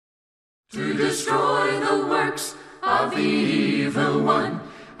to destroy the works of the evil one,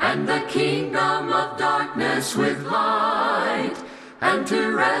 and the kingdom of darkness with light, and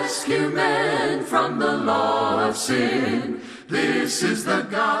to rescue men from the law of sin. This is the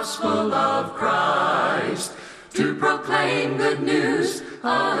gospel of Christ, to proclaim good news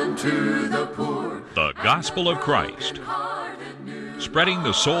unto the poor. The gospel of Christ, spreading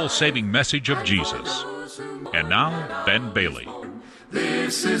the soul-saving message of Jesus. And now, Ben Bailey.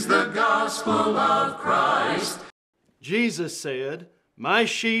 This is the gospel of Christ. Jesus said, "My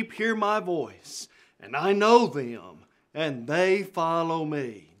sheep hear my voice, and I know them, and they follow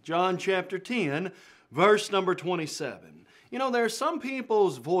me." John chapter 10, verse number 27. You know, there are some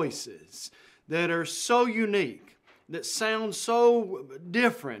people's voices that are so unique, that sound so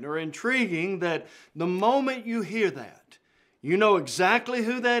different or intriguing that the moment you hear that, you know exactly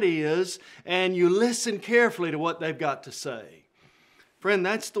who that is, and you listen carefully to what they've got to say. Friend,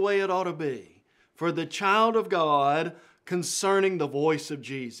 that's the way it ought to be for the child of God concerning the voice of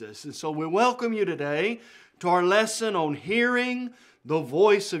Jesus. And so we welcome you today to our lesson on hearing the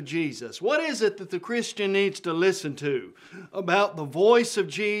voice of Jesus. What is it that the Christian needs to listen to about the voice of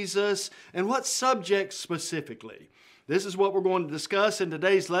Jesus, and what subjects specifically? This is what we're going to discuss in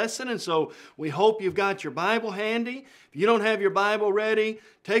today's lesson, and so we hope you've got your Bible handy. If you don't have your Bible ready,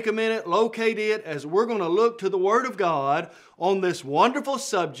 take a minute, locate it, as we're going to look to the Word of God on this wonderful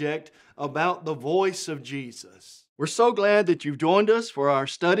subject about the voice of Jesus. We're so glad that you've joined us for our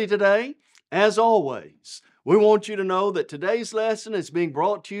study today. As always, we want you to know that today's lesson is being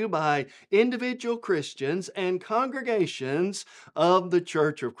brought to you by individual Christians and congregations of the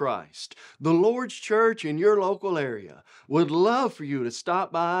Church of Christ. The Lord's Church in your local area would love for you to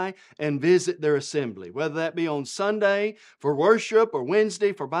stop by and visit their assembly. Whether that be on Sunday for worship or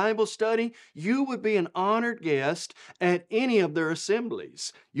Wednesday for Bible study, you would be an honored guest at any of their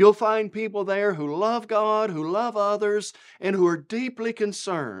assemblies. You'll find people there who love God, who love others, and who are deeply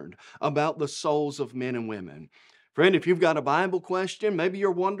concerned about the souls of men and women. Friend, if you've got a Bible question, maybe you're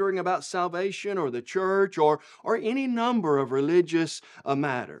wondering about salvation or the church or any number of religious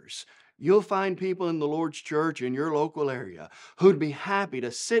matters, you'll find people in the Lord's church in your local area who'd be happy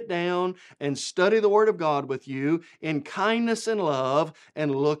to sit down and study the Word of God with you in kindness and love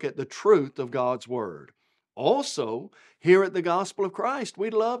and look at the truth of God's Word. Also, here at the Gospel of Christ,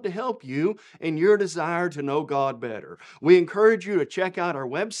 we'd love to help you in your desire to know God better. We encourage you to check out our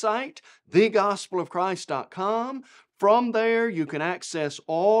website, thegospelofchrist.com. From there, you can access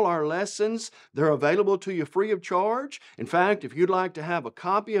all our lessons. They're available to you free of charge. In fact, if you'd like to have a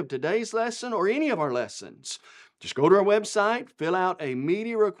copy of today's lesson or any of our lessons, just go to our website, fill out a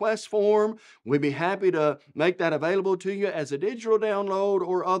media request form. We'd be happy to make that available to you as a digital download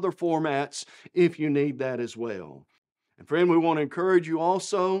or other formats if you need that as well. And friend, we want to encourage you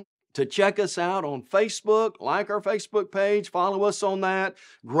also to check us out on Facebook, like our Facebook page, follow us on that.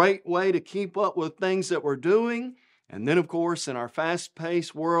 Great way to keep up with things that we're doing. And then, of course, in our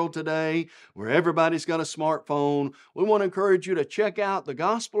fast-paced world today, where everybody's got a smartphone, we want to encourage you to check out the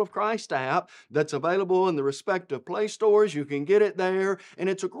Gospel of Christ app that's available in the respective Play stores. You can get it there, and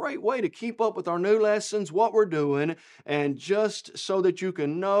it's a great way to keep up with our new lessons, what we're doing, and just so that you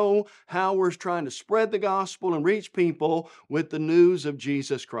can know how we're trying to spread the gospel and reach people with the news of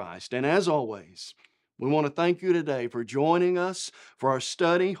Jesus Christ. And as always, we want to thank you today for joining us for our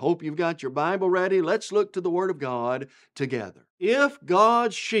study. Hope you've got your Bible ready. Let's look to the Word of God together. If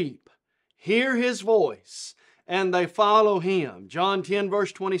God's sheep hear His voice and they follow Him, John 10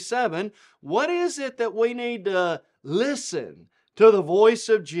 verse 27, what is it that we need to listen to the voice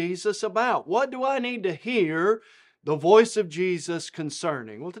of Jesus about? What do I need to hear the voice of Jesus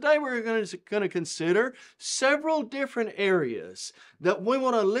concerning? Well, today we're going to consider several different areas that we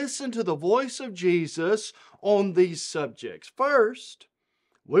want to listen to the voice of Jesus on these subjects. First,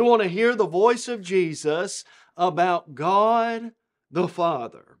 we want to hear the voice of Jesus about God the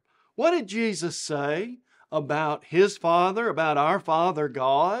Father. What did Jesus say about His Father, about our Father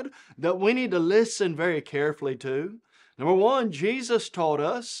God, that we need to listen very carefully to? Number one, Jesus taught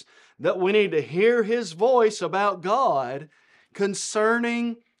us that we need to hear His voice about God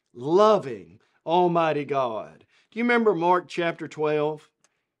concerning loving Almighty God. Do you remember Mark chapter 12,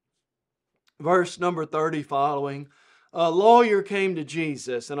 verse number 30 following? A lawyer came to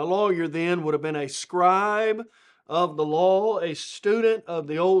Jesus, and a lawyer then would have been a scribe of the law, a student of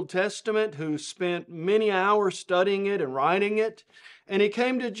the Old Testament who spent many hours studying it and writing it. And he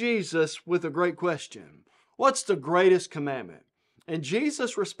came to Jesus with a great question. What's the greatest commandment? And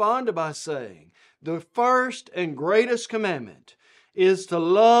Jesus responded by saying, the first and greatest commandment is to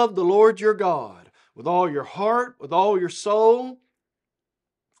love the Lord your God with all your heart, with all your soul,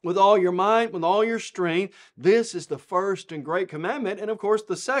 with all your might, with all your strength. This is the first and great commandment. And of course,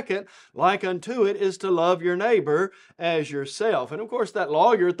 the second, like unto it, is to love your neighbor as yourself. And of course, that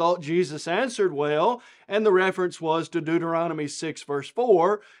lawyer thought Jesus answered well, and the reference was to Deuteronomy 6, verse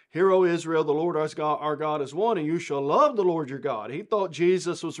 4. Hear, O Israel, the Lord our God is one, and you shall love the Lord your God. He thought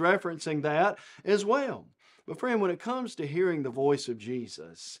Jesus was referencing that as well. But friend, when it comes to hearing the voice of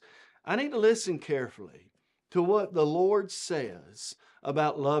Jesus, I need to listen carefully to what the Lord says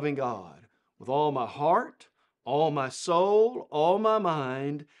about loving God with all my heart, all my soul, all my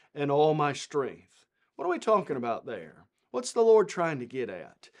mind, and all my strength. What are we talking about there? What's the Lord trying to get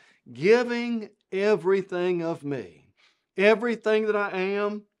at? Giving everything of me, everything that I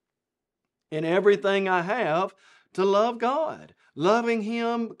am, and everything I have to love God, loving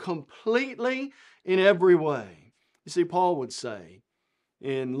Him completely in every way. You see, Paul would say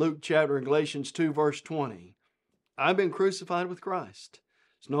in Luke chapter in Galatians 2, verse 20, I've been crucified with Christ.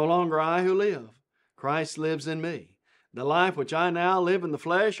 It's no longer I who live. Christ lives in me. The life which I now live in the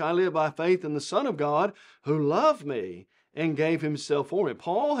flesh, I live by faith in the Son of God who loved me and gave Himself for me.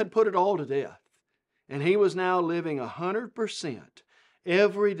 Paul had put it all to death, and he was now living 100%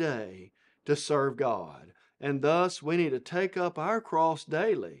 every day to serve God. And thus we need to take up our cross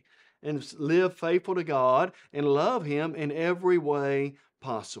daily and live faithful to God and love Him in every way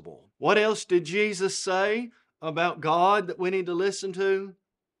possible. What else did Jesus say about God that we need to listen to?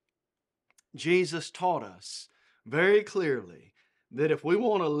 Jesus taught us very clearly that if we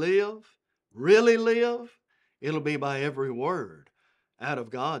want to live, really live, it'll be by every word out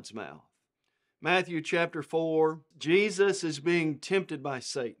of God's mouth. Matthew chapter 4, Jesus is being tempted by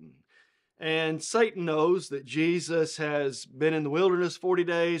Satan. And Satan knows that Jesus has been in the wilderness 40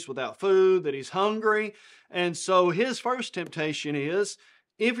 days without food, that He's hungry. And so his first temptation is,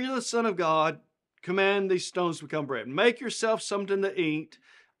 if you're the Son of God, command these stones to become bread. Make yourself something to eat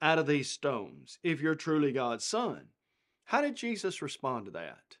out of these stones, if you're truly God's Son. How did Jesus respond to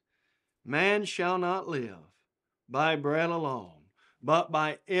that? Man shall not live by bread alone, but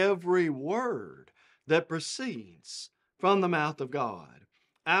by every word that proceeds from the mouth of God.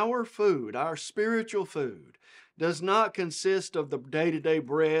 Our food, our spiritual food, does not consist of the day-to-day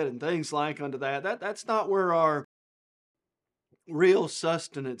bread and things like unto that. That's not where our real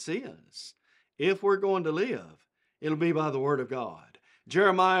sustenance is. If we're going to live, it'll be by the Word of God.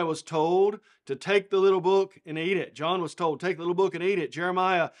 Jeremiah was told to take the little book and eat it. John was told, take the little book and eat it.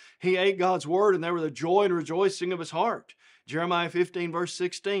 Jeremiah, he ate God's Word, and there were the joy and rejoicing of his heart. Jeremiah 15, verse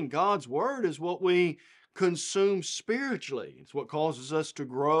 16, God's Word is what we consume spiritually. It's what causes us to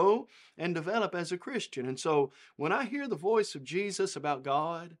grow and develop as a Christian. And so when I hear the voice of Jesus about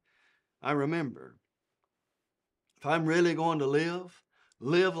God, I remember, if I'm really going to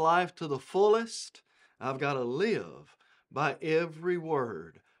live life to the fullest, I've got to live by every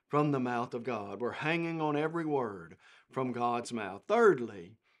word from the mouth of God. We're hanging on every word from God's mouth.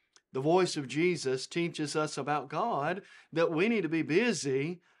 Thirdly, the voice of Jesus teaches us about God that we need to be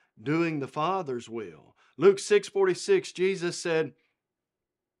busy doing the Father's will. Luke 6:46, Jesus said,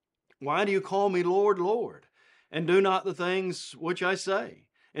 why do you call me Lord, Lord, and do not the things which I say?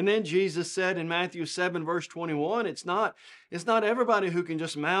 And then Jesus said in Matthew 7, verse 21, it's not everybody who can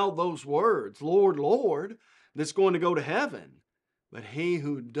just mouth those words, Lord, Lord, that's going to go to heaven, but he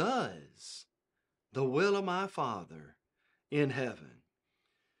who does the will of my Father in heaven.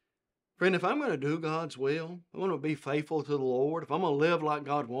 Friend, if I'm going to do God's will, I want to be faithful to the Lord, if I'm going to live like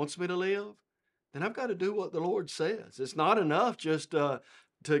God wants me to live, then I've got to do what the Lord says. It's not enough just to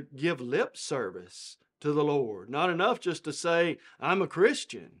give lip service to the Lord. Not enough just to say, I'm a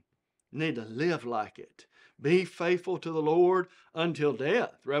Christian. You need to live like it. Be faithful to the Lord until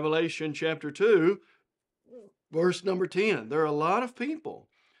death. Revelation chapter 2, verse number 10. There are a lot of people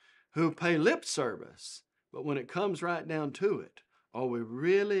who pay lip service, but when it comes right down to it, are we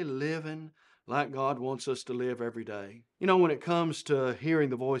really living like God wants us to live every day? You know, when it comes to hearing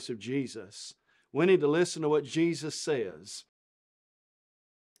the voice of Jesus, we need to listen to what Jesus says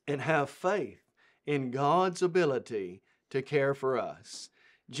and have faith in God's ability to care for us.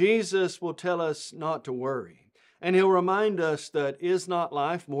 Jesus will tell us not to worry, and He'll remind us that is not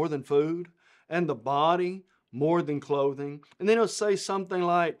life more than food, and the body more than clothing. And then He'll say something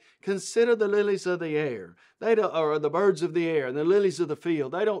like, consider the lilies of the air, or the birds of the air, and the lilies of the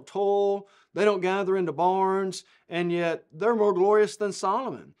field. They don't toil, they don't gather into barns, and yet they're more glorious than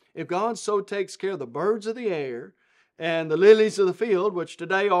Solomon. If God so takes care of the birds of the air and the lilies of the field, which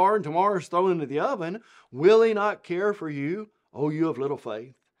today are and tomorrow is thrown into the oven, will He not care for you, oh, you of little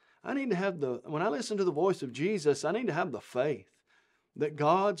faith? I need to have when I listen to the voice of Jesus, I need to have the faith that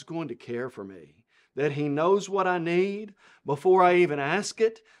God's going to care for me, that He knows what I need before I even ask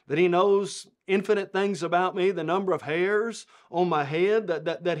it, that He knows infinite things about me, the number of hairs on my head,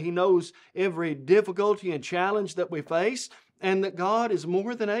 that He knows every difficulty and challenge that we face, and that God is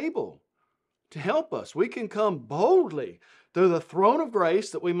more than able to help us. We can come boldly through the throne of grace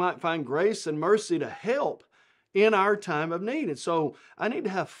that we might find grace and mercy to help in our time of need. And so I need to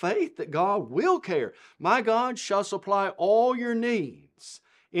have faith that God will care. My God shall supply all your needs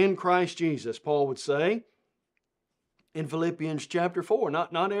in Christ Jesus, Paul would say in Philippians chapter 4.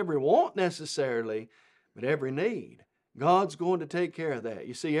 Not every want necessarily, but every need. God's going to take care of that.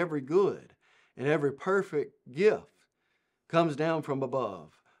 You see, every good and every perfect gift comes down from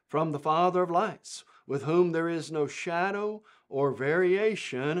above, from the Father of lights, with whom there is no shadow or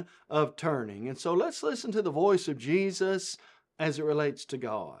variation of turning. And so let's listen to the voice of Jesus as it relates to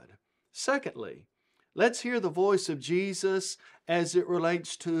God. Secondly, let's hear the voice of Jesus as it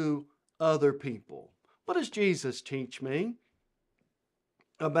relates to other people. What does Jesus teach me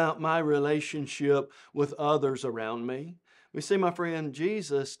about my relationship with others around me? We see, my friend,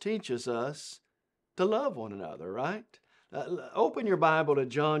 Jesus teaches us to love one another, right? Open your Bible to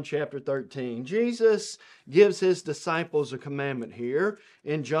John chapter 13. Jesus gives His disciples a commandment here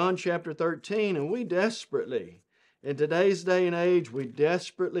in John chapter 13, and we desperately, in today's day and age, we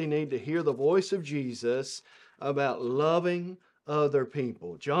desperately need to hear the voice of Jesus about loving other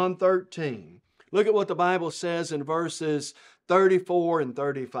people. John 13. Look at what the Bible says in verses 34 and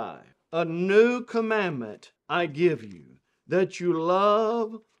 35. A new commandment I give you, that you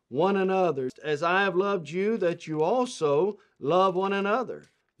love one another, as I have loved you, that you also love one another.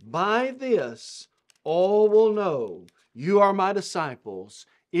 By this all will know you are my disciples,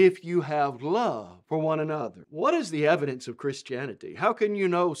 if you have love for one another. What is the evidence of Christianity? How can you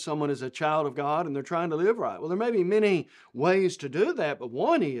know someone is a child of God and they're trying to live right? Well, there may be many ways to do that, but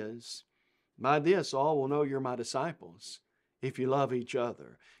one is, by this all will know you're my disciples, if you love each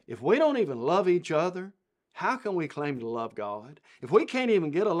other. If we don't even love each other, how can we claim to love God? If we can't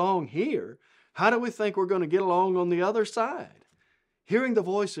even get along here, how do we think we're going to get along on the other side? Hearing the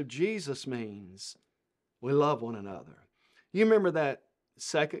voice of Jesus means we love one another. You remember that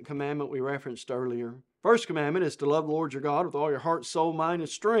second commandment we referenced earlier? First commandment is to love the Lord your God with all your heart, soul, mind, and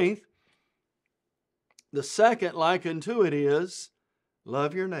strength. The second, like unto it, is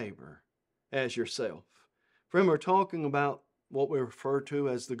love your neighbor as yourself. Friend, we're talking about what we refer to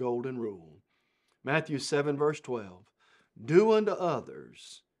as the golden rule. Matthew 7 verse 12. Do unto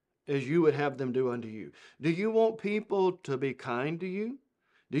others as you would have them do unto you. Do you want people to be kind to you?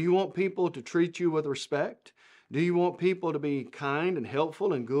 Do you want people to treat you with respect? Do you want people to be kind and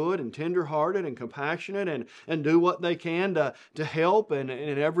helpful and good and tender-hearted and compassionate and do what they can to help in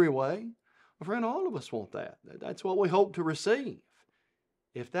every way? Well, friend, all of us want that. That's what we hope to receive.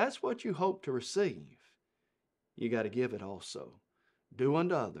 If that's what you hope to receive, you got to give it also. Do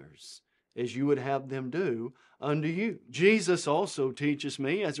unto others as you would have them do unto you. Jesus also teaches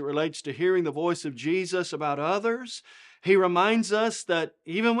me, as it relates to hearing the voice of Jesus about others, He reminds us that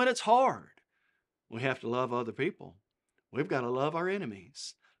even when it's hard, we have to love other people. We've got to love our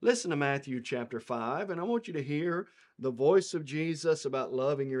enemies. Listen to Matthew chapter 5, and I want you to hear the voice of Jesus about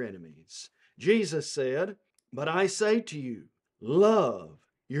loving your enemies. Jesus said, but I say to you, love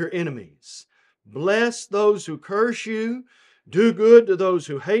your enemies. Bless those who curse you. Do good to those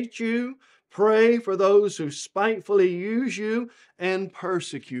who hate you. Pray for those who spitefully use you and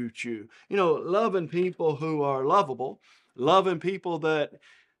persecute you. You know, loving people who are lovable, loving people that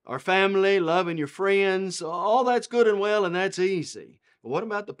are family, loving your friends, all that's good and well, and that's easy. But what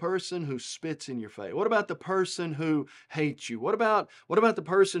about the person who spits in your face? What about the person who hates you? What about the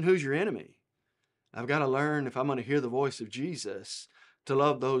person who's your enemy? I've got to learn, if I'm going to hear the voice of Jesus, to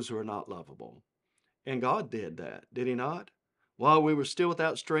love those who are not lovable. And God did that, did He not? While we were still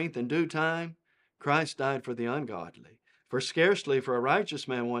without strength, in due time, Christ died for the ungodly. For scarcely for a righteous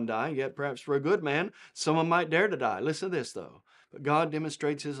man one die, yet perhaps for a good man someone might dare to die. Listen to this though. But God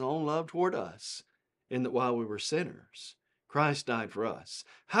demonstrates His own love toward us in that while we were sinners, Christ died for us.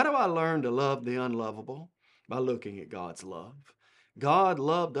 How do I learn to love the unlovable? By looking at God's love. God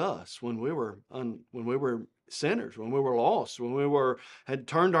loved us when we were sinners, when we were lost, when we had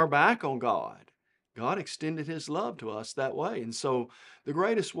turned our back on God. God extended His love to us that way. And so the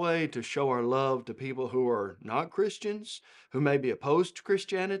greatest way to show our love to people who are not Christians, who may be opposed to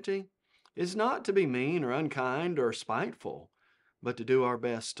Christianity, is not to be mean or unkind or spiteful, but to do our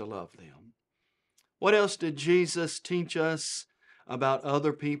best to love them. What else did Jesus teach us about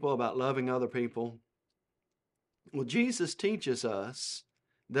other people, about loving other people? Well, Jesus teaches us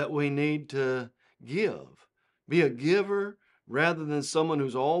that we need to give. Be a giver, rather than someone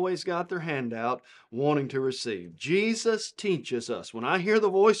who's always got their hand out wanting to receive. Jesus teaches us. When I hear the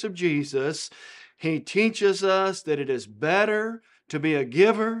voice of Jesus, He teaches us that it is better to be a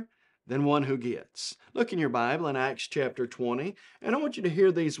giver than one who gets. Look in your Bible in Acts chapter 20, and I want you to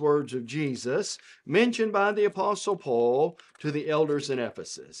hear these words of Jesus mentioned by the Apostle Paul to the elders in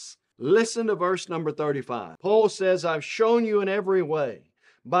Ephesus. Listen to verse number 35. Paul says, I've shown you in every way,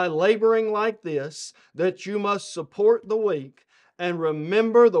 by laboring like this, that you must support the weak and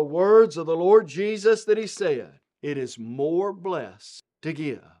remember the words of the Lord Jesus that He said, it is more blessed to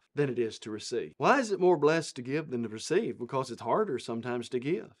give than it is to receive. Why is it more blessed to give than to receive? Because it's harder sometimes to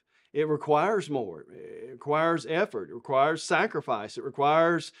give. It requires more. It requires effort. It requires sacrifice. It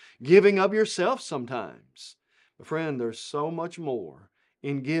requires giving of yourself sometimes. But friend, there's so much more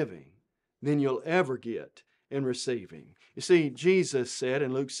in giving than you'll ever get in receiving. You see, Jesus said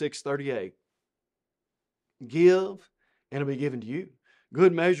in Luke 6:38, give and it'll be given to you.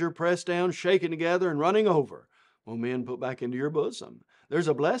 Good measure, pressed down, shaken together, and running over, will men put back into your bosom. There's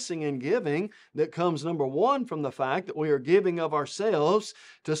a blessing in giving that comes, number one, from the fact that we are giving of ourselves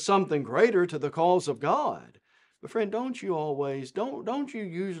to something greater, to the cause of God. But friend, don't you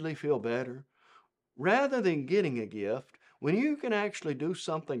usually feel better? Rather than getting a gift, when you can actually do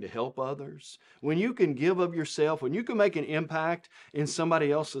something to help others, when you can give of yourself, when you can make an impact in somebody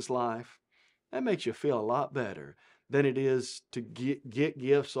else's life, that makes you feel a lot better than it is to get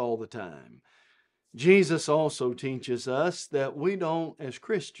gifts all the time. Jesus also teaches us that we don't, as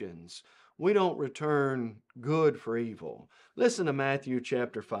Christians, we don't return good for evil. Listen to Matthew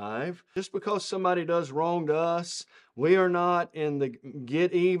chapter 5. Just because somebody does wrong to us, we are not in the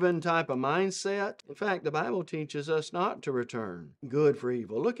get even type of mindset. In fact, the Bible teaches us not to return good for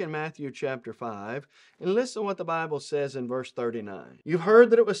evil. Look in Matthew chapter 5 and listen what the Bible says in verse 39. You've heard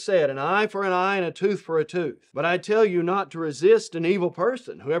that it was said, an eye for an eye and a tooth for a tooth. But I tell you not to resist an evil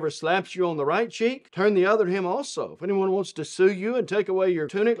person. Whoever slaps you on the right cheek, turn the other to him also. If anyone wants to sue you and take away your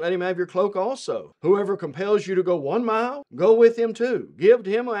tunic, let him have your cloak also. Whoever compels you to go 1 mile, go with him 2. Give to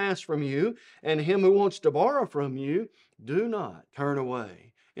him who asks from you, and him who wants to borrow from you, do not turn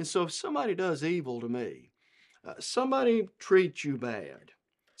away. And so if somebody does evil to me, somebody treats you bad,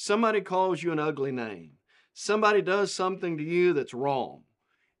 somebody calls you an ugly name, somebody does something to you that's wrong,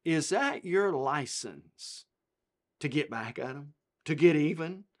 is that your license to get back at them, to get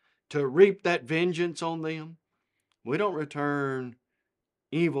even, to reap that vengeance on them? We don't return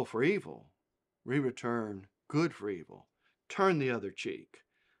evil for evil. We return good for evil. Turn the other cheek.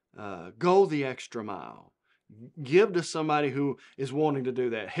 Go the extra mile. Give to somebody who is wanting to do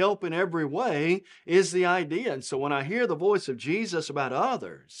that. Help in every way is the idea. And so when I hear the voice of Jesus about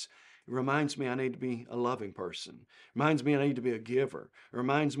others, it reminds me I need to be a loving person. It reminds me I need to be a giver. It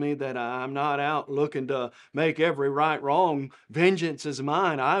reminds me that I'm not out looking to make every right wrong. Vengeance is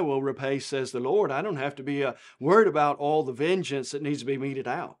mine. I will repay, says the Lord. I don't have to be worried about all the vengeance that needs to be meted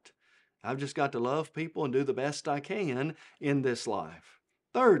out. I've just got to love people and do the best I can in this life.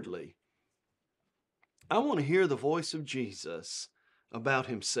 Thirdly, I want to hear the voice of Jesus about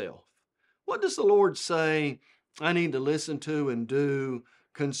Himself. What does the Lord say I need to listen to and do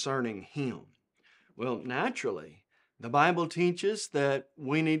concerning Him? Well, naturally, the Bible teaches that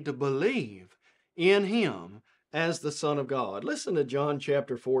we need to believe in Him as the Son of God. Listen to John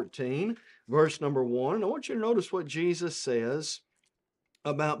chapter 14, verse number 1. I want you to notice what Jesus says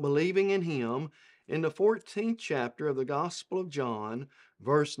about believing in Him in the 14th chapter of the Gospel of John,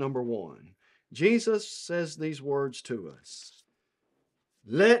 verse number 1. Jesus says these words to us.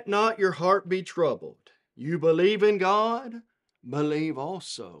 Let not your heart be troubled. You believe in God, believe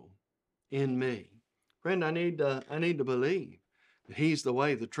also in me. Friend, I need to believe that He's the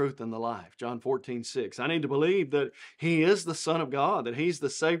way, the truth, and the life. John 14:6. I need to believe that He is the Son of God, that He's the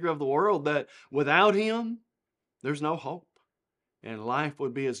Savior of the world, that without Him, there's no hope. And life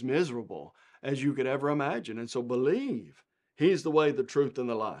would be as miserable as you could ever imagine. And so believe He's the way, the truth, and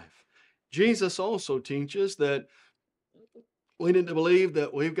the life. Jesus also teaches that we need to believe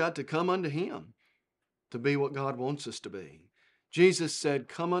that we've got to come unto Him to be what God wants us to be. Jesus said,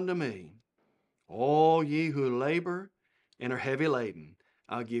 come unto me, all ye who labor and are heavy laden,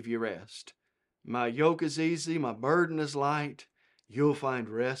 I'll give you rest. My yoke is easy, my burden is light. You'll find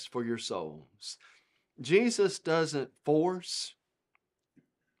rest for your souls. Jesus doesn't force.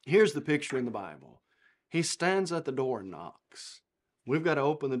 Here's the picture in the Bible. He stands at the door and knocks. We've got to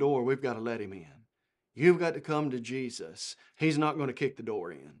open the door. We've got to let Him in. You've got to come to Jesus. He's not going to kick the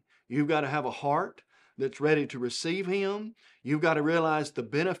door in. You've got to have a heart that's ready to receive Him. You've got to realize the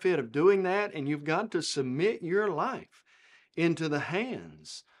benefit of doing that, and you've got to submit your life into the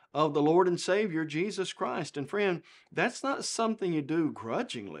hands of the Lord and Savior, Jesus Christ. And friend, that's not something you do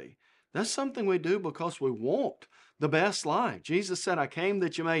grudgingly. That's something we do because we want the best life. Jesus said, I came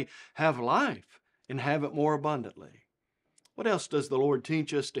that you may have life and have it more abundantly. What else does the Lord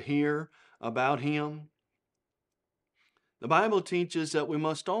teach us to hear about Him? The Bible teaches that we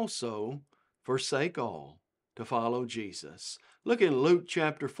must also forsake all to follow Jesus. Look in Luke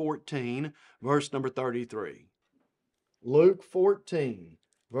chapter 14, verse number 33. Luke 14,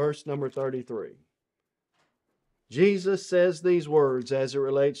 verse number 33. Jesus says these words as it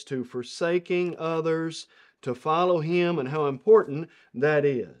relates to forsaking others to follow Him and how important that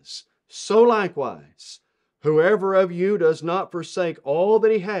is. So likewise, whoever of you does not forsake all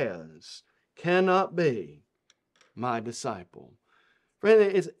that he has cannot be my disciple.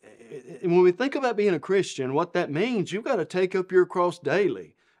 Friend, when we think about being a Christian, what that means, you've got to take up your cross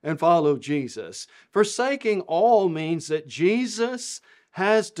daily and follow Jesus. Forsaking all means that Jesus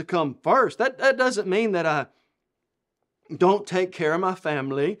has to come first. That doesn't mean that I don't take care of my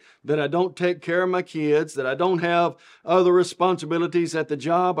family, that I don't take care of my kids, that I don't have other responsibilities at the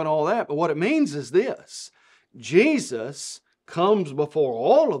job and all that. But what it means is this: Jesus comes before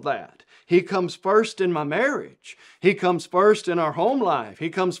all of that. He comes first in my marriage. He comes first in our home life. He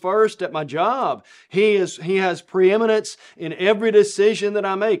comes first at my job. He has preeminence in every decision that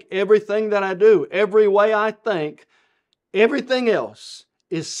I make, everything that I do, every way I think. Everything else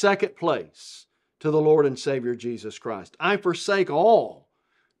is second place to the Lord and Savior Jesus Christ. I forsake all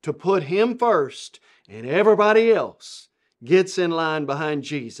to put Him first, and everybody else gets in line behind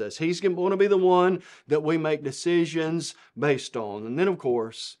Jesus. He's going to be the one that we make decisions based on. And then, of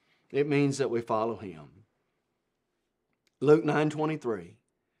course, it means that we follow Him. Luke 9:23.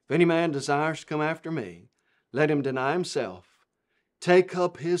 If any man desires to come after me, let him deny himself, take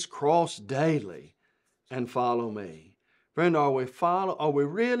up his cross daily, and follow me. Friend, are we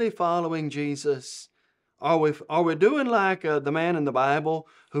really following Jesus? Are we doing like the man in the Bible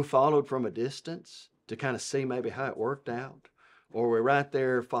who followed from a distance to kind of see maybe how it worked out? Or are we right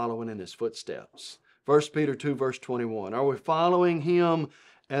there following in His footsteps? 1 Peter 2 verse 21. Are we following Him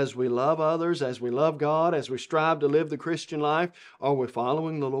as we love others, as we love God, as we strive to live the Christian life? Are we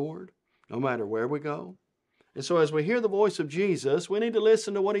following the Lord no matter where we go? And so as we hear the voice of Jesus, we need to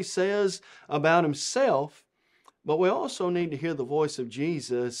listen to what He says about Himself, but we also need to hear the voice of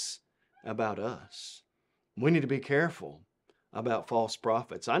Jesus about us. We need to be careful about false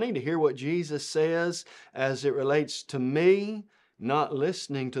prophets. I need to hear what Jesus says as it relates to me, not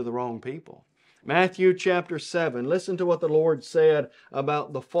listening to the wrong people. Matthew chapter 7, listen to what the Lord said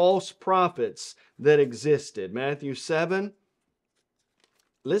about the false prophets that existed. Matthew 7,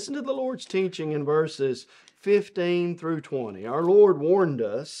 listen to the Lord's teaching in verses 15 through 20. Our Lord warned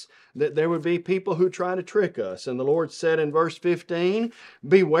us that there would be people who try to trick us. And the Lord said in verse 15,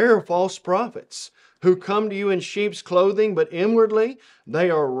 beware of false prophets who come to you in sheep's clothing, but inwardly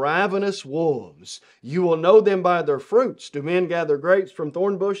they are ravenous wolves. You will know them by their fruits. Do men gather grapes from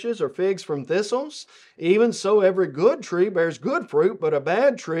thorn bushes or figs from thistles? Even so, every good tree bears good fruit, but a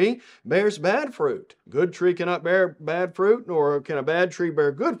bad tree bears bad fruit. Good tree cannot bear bad fruit, nor can a bad tree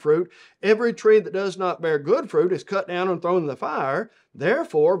bear good fruit. Every tree that does not bear good fruit is cut down and thrown in the fire.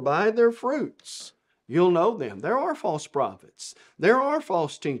 Therefore, by their fruits you'll know them. There are false prophets. There are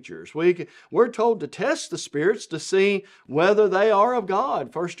false teachers. We're told to test the spirits to see whether they are of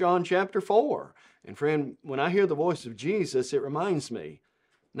God. 1 John chapter 4. And friend, when I hear the voice of Jesus, it reminds me,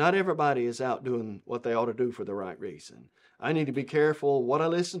 not everybody is out doing what they ought to do for the right reason. I need to be careful what I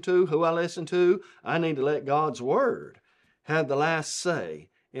listen to, who I listen to. I need to let God's Word have the last say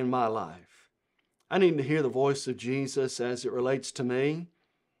in my life. I need to hear the voice of Jesus as it relates to me,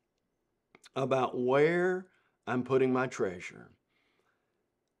 about where I'm putting my treasure.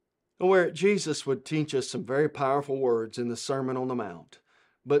 Where Jesus would teach us some very powerful words in the Sermon on the Mount.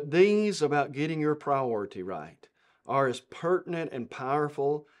 But these about getting your priority right are as pertinent and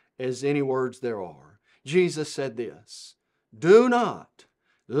powerful as any words there are. Jesus said this, do not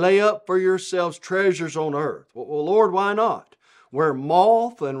lay up for yourselves treasures on earth. Well, Lord, why not? Where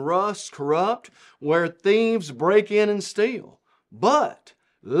moth and rust corrupt, where thieves break in and steal. But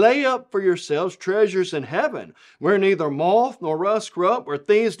lay up for yourselves treasures in heaven, where neither moth nor rust corrupt, where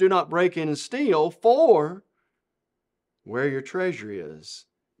thieves do not break in and steal. For where your treasure is,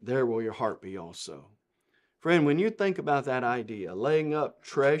 there will your heart be also. Friend, when you think about that idea, laying up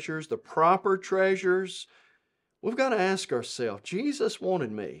treasures, the proper treasures, we've got to ask ourselves, Jesus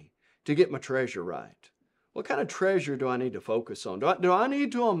wanted me to get my treasure right. What kind of treasure do I need to focus on? Do I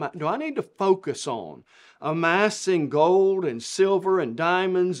need to focus on amassing gold and silver and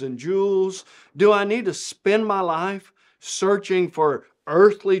diamonds and jewels? Do I need to spend my life searching for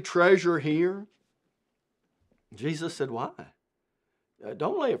earthly treasure here? Jesus said, why?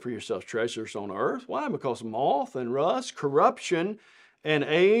 Don't lay up for yourselves treasures on earth. Why? Because moth and rust, corruption, and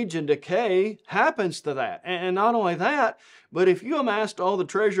age and decay happens to that. And not only that, but if you amassed all the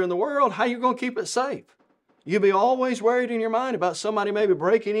treasure in the world, how are you going to keep it safe? You'll be always worried in your mind about somebody maybe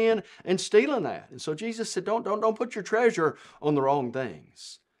breaking in and stealing that. And so Jesus said, don't put your treasure on the wrong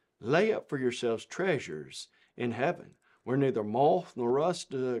things. Lay up for yourselves treasures in heaven, where neither moth nor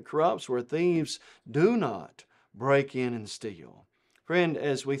rust corrupts, where thieves do not break in and steal. Friend,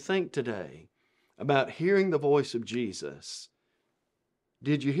 as we think today about hearing the voice of Jesus,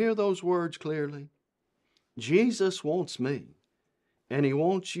 did you hear those words clearly? Jesus wants me, and He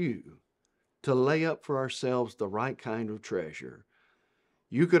wants you to lay up for ourselves the right kind of treasure.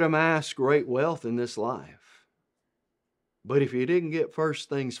 You could amass great wealth in this life, but if you didn't get first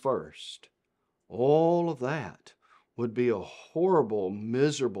things first, all of that would be a horrible,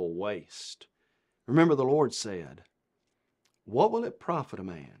 miserable waste. Remember, the Lord said, what will it profit a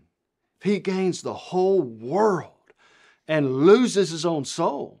man if he gains the whole world and loses his own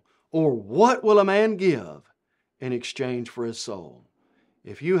soul? Or what will a man give in exchange for his soul?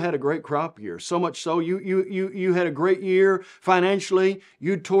 If you had a great crop year, so much so you had a great year financially,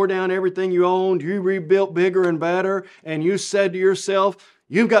 you tore down everything you owned, you rebuilt bigger and better, and you said to yourself,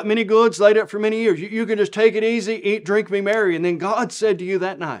 you've got many goods laid up for many years. You can just take it easy, eat, drink, be merry. And then God said to you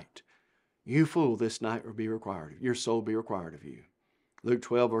that night, you fool, this night will be required. Your soul will be required of you. Luke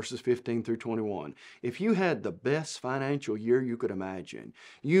 12, verses 15 through 21. If you had the best financial year you could imagine,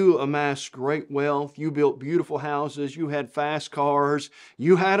 you amassed great wealth, you built beautiful houses, you had fast cars,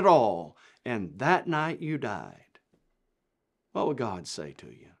 you had it all, and that night you died, what would God say to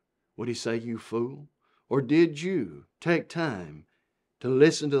you? Would He say, you fool? Or did you take time to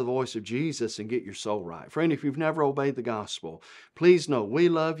listen to the voice of Jesus and get your soul right? Friend, if you've never obeyed the gospel, please know we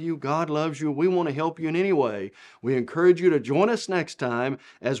love you, God loves you, we want to help you in any way. We encourage you to join us next time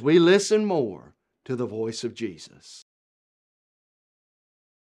as we listen more to the voice of Jesus.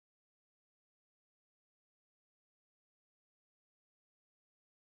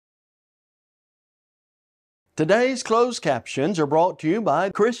 Today's closed captions are brought to you by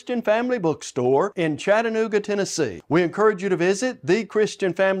Christian Family Bookstore in Chattanooga, Tennessee. We encourage you to visit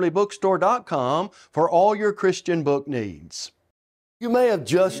thechristianfamilybookstore.com for all your Christian book needs. You may have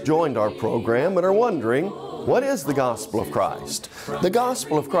just joined our program and are wondering, what is the Gospel of Christ? The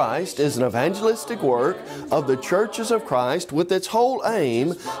Gospel of Christ is an evangelistic work of the churches of Christ with its whole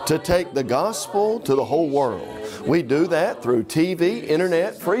aim to take the gospel to the whole world. We do that through TV,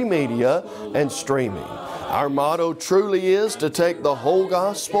 internet, free media, and streaming. Our motto truly is to take the whole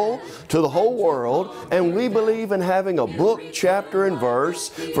gospel to the whole world, and we believe in having a book, chapter, and verse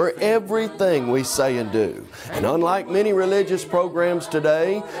for everything we say and do. And unlike many religious programs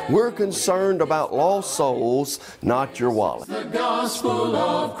today, we're concerned about lost souls, not your wallet. The Gospel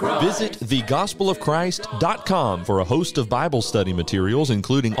of Christ. Visit thegospelofchrist.com for a host of Bible study materials,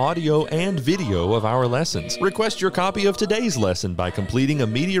 including audio and video of our lessons. Request your copy of today's lesson by completing a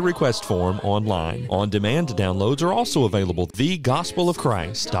media request form online. On-demand downloads are also available at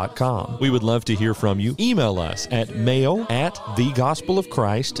thegospelofchrist.com. We would love to hear from you. Email us at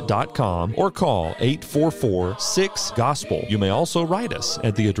mail@thegospelofchrist.com or call 844-6-GOSPEL. You may also write us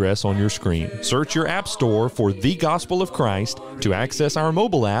at the address on your screen. Search your app store for The Gospel of Christ to access our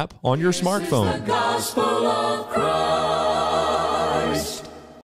mobile app on your smartphone. The Gospel of Christ.